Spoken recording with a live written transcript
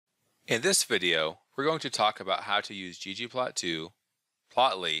In this video, we're going to talk about how to use ggplot2,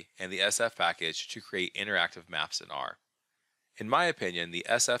 Plotly, and the SF package to create interactive maps in R. In my opinion, the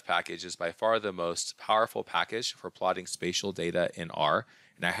SF package is by far the most powerful package for plotting spatial data in R,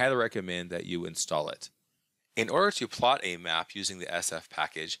 and I highly recommend that you install it. In order to plot a map using the SF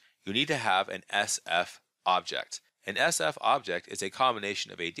package, you need to have an SF object. An SF object is a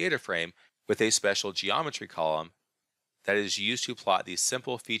combination of a data frame with a special geometry column that is used to plot the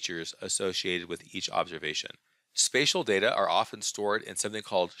simple features associated with each observation. Spatial data are often stored in something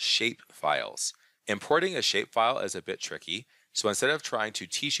called shape files. Importing a shapefile is a bit tricky, so instead of trying to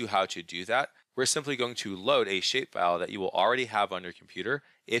teach you how to do that, we're simply going to load a shapefile that you will already have on your computer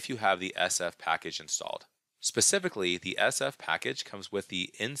if you have the SF package installed. Specifically, the SF package comes with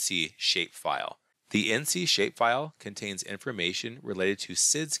the NC shapefile. The NC shapefile contains information related to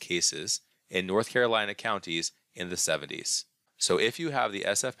SIDS cases in North Carolina counties in the 70s. So if you have the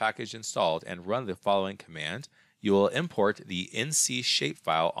SF package installed and run the following command, you will import the NC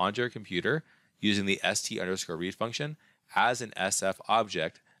shapefile onto your computer using the st_read function as an SF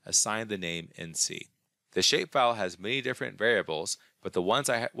object assigned the name NC. The shapefile has many different variables, but the ones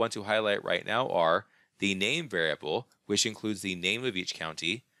I want to highlight right now are the name variable, which includes the name of each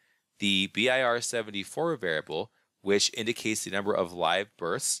county, the BIR74 variable, which indicates the number of live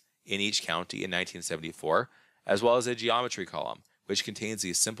births in each county in 1974, as well as a geometry column, which contains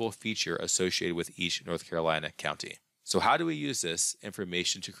the simple feature associated with each North Carolina county. So how do we use this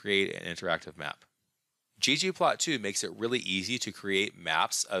information to create an interactive map? ggplot2 makes it really easy to create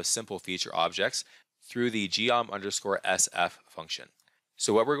maps of simple feature objects through the geom_sf function.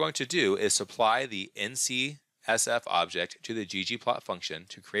 So what we're going to do is supply the NC_sf object to the ggplot function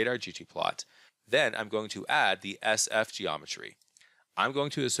to create our ggplot. Then I'm going to add the SF geometry. I'm going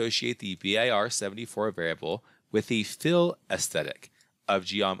to associate the BIR74 variable with the fill aesthetic of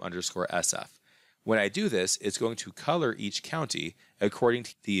geom_sf. When I do this, it's going to color each county according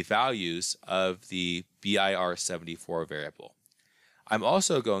to the values of the BIR74 variable. I'm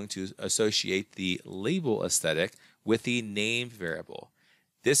also going to associate the label aesthetic with the named variable.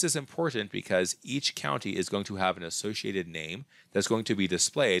 This is important because each county is going to have an associated name that's going to be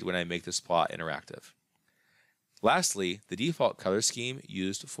displayed when I make this plot interactive. Lastly, the default color scheme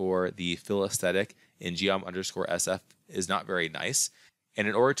used for the fill aesthetic in geom_sf is not very nice, and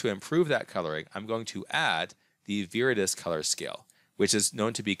in order to improve that coloring, I'm going to add the Viridis color scale, which is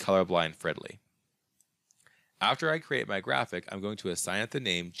known to be colorblind friendly. After I create my graphic, I'm going to assign it the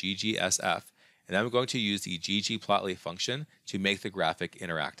name ggsf, and I'm going to use the ggplotly function to make the graphic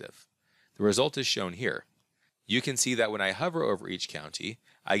interactive. The result is shown here. You can see that when I hover over each county,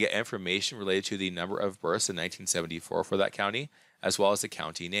 I get information related to the number of births in 1974 for that county, as well as the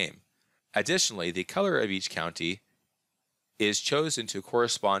county name. Additionally, the color of each county is chosen to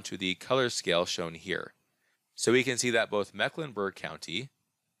correspond to the color scale shown here. So we can see that both Mecklenburg County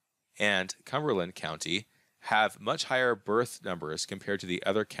and Cumberland County have much higher birth numbers compared to the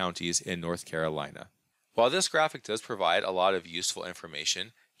other counties in North Carolina. While this graphic does provide a lot of useful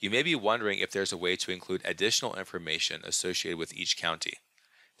information, you may be wondering if there's a way to include additional information associated with each county.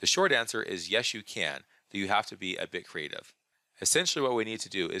 The short answer is yes, you can, though you have to be a bit creative. Essentially what we need to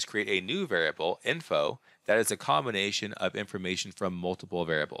do is create a new variable, info, that is a combination of information from multiple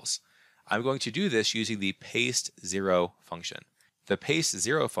variables. I'm going to do this using the paste0 function. The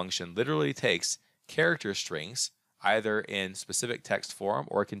paste0 function literally takes character strings, either in specific text form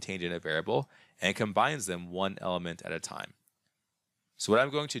or contained in a variable, and combines them one element at a time. So what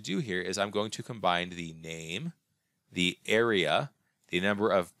I'm going to do here is I'm going to combine the name, the area, the number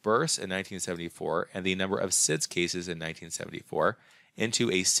of births in 1974, and the number of SIDS cases in 1974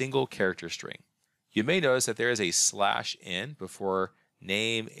 into a single character string. You may notice that there is a /n before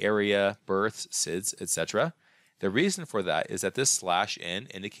name, area, births, SIDS, etc. The reason for that is that this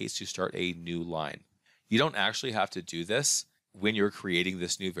 /n indicates to start a new line. You don't actually have to do this when you're creating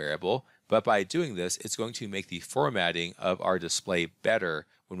this new variable, but by doing this, it's going to make the formatting of our display better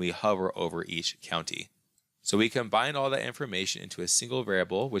when we hover over each county. So we combine all that information into a single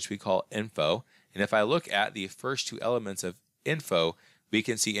variable, which we call info, and if I look at the first two elements of info, we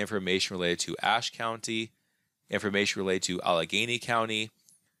can see information related to Ashe County, information related to Allegheny County,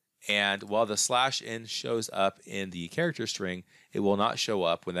 and while the /n shows up in the character string, it will not show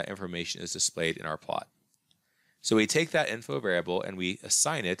up when that information is displayed in our plot. So we take that info variable and we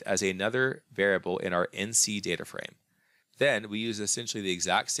assign it as another variable in our NC data frame. Then we use essentially the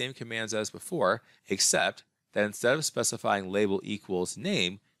exact same commands as before, except that instead of specifying label equals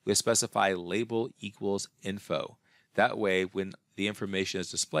name, we specify label equals info. That way, when the information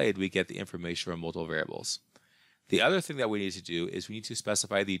is displayed, we get the information from multiple variables. The other thing that we need to do is we need to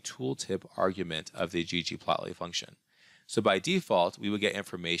specify the tooltip argument of the ggplotly function. So by default, we would get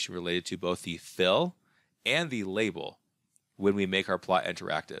information related to both the fill and the label when we make our plot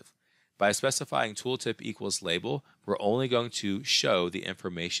interactive. By specifying tooltip equals label, we're only going to show the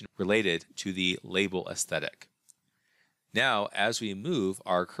information related to the label aesthetic. Now, as we move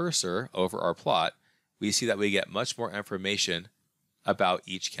our cursor over our plot, we see that we get much more information about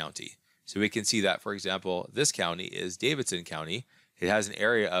each county. So we can see that, for example, this county is Davidson County. It has an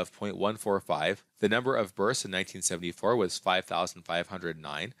area of 0.145. The number of births in 1974 was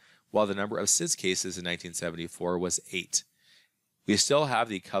 5,509, while the number of SIDS cases in 1974 was 8. We still have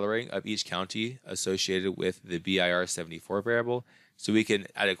the coloring of each county associated with the BIR74 variable, so we can,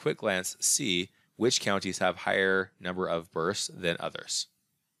 at a quick glance, see which counties have higher number of births than others.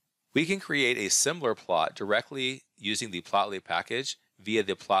 We can create a similar plot directly using the plotly package via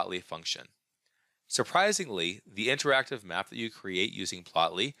the plotly function. Surprisingly, the interactive map that you create using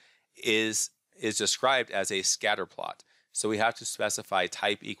plotly is described as a scatter plot. So we have to specify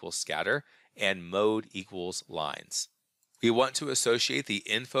type equals scatter and mode equals lines. We want to associate the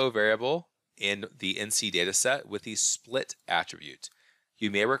info variable in the NC dataset with the split attribute.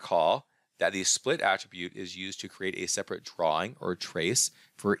 You may recall that the split attribute is used to create a separate drawing or trace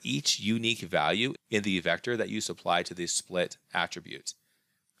for each unique value in the vector that you supply to the split attribute.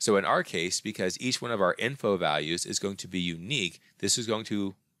 So in our case, because each one of our info values is going to be unique, this is going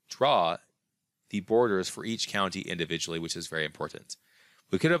to draw the borders for each county individually, which is very important.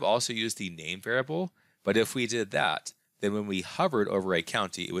 We could have also used the name variable, but if we did that, then when we hovered over a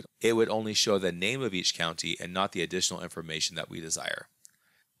county, it would only show the name of each county and not the additional information that we desire.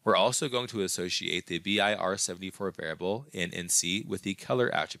 We're also going to associate the BIR74 variable in NC with the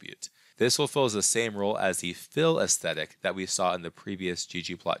color attribute. This fulfills the same role as the fill aesthetic that we saw in the previous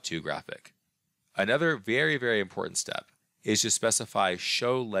ggplot2 graphic. Another very, very important step is to specify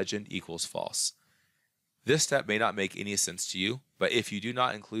show legend equals false. This step may not make any sense to you, but if you do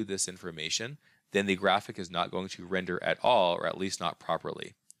not include this information, then the graphic is not going to render at all, or at least not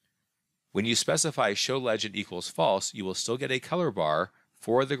properly. When you specify show legend equals false, you will still get a color bar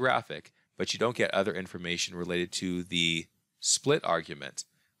for the graphic, but you don't get other information related to the split argument,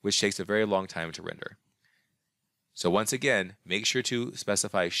 which takes a very long time to render. So once again, make sure to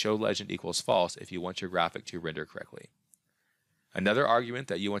specify show legend equals false if you want your graphic to render correctly. Another argument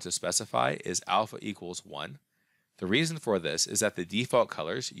that you want to specify is alpha equals 1. The reason for this is that the default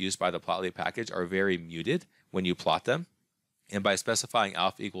colors used by the plotly package are very muted when you plot them, and by specifying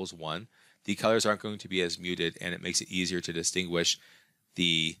alpha equals 1, the colors aren't going to be as muted, and it makes it easier to distinguish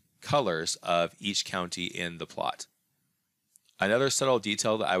the colors of each county in the plot. Another subtle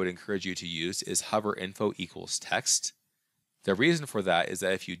detail that I would encourage you to use is hover info equals text. The reason for that is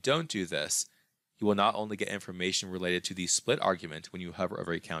that if you don't do this, you will not only get information related to the split argument when you hover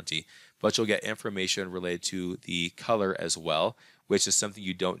over a county, but you'll get information related to the color as well, which is something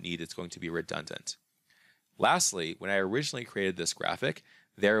you don't need. It's going to be redundant. Lastly, when I originally created this graphic,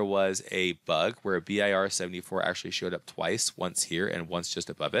 there was a bug where BIR74 actually showed up twice, once here and once just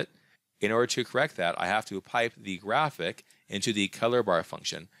above it. In order to correct that, I have to pipe the graphic into the color bar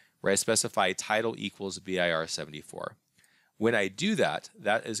function, where I specify title equals BIR74. When I do that,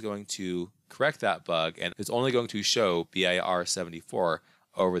 that is going to correct that bug, and it's only going to show BIR74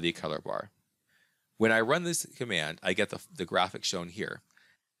 over the color bar. When I run this command, I get the graphic shown here.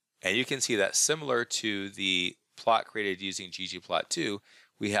 And you can see that similar to the plot created using ggplot2,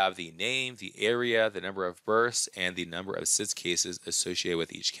 we have the name, the area, the number of births, and the number of SIDS cases associated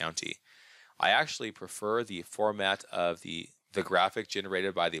with each county. I actually prefer the format of the graphic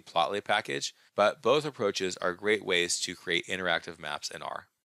generated by the plotly package, but both approaches are great ways to create interactive maps in R.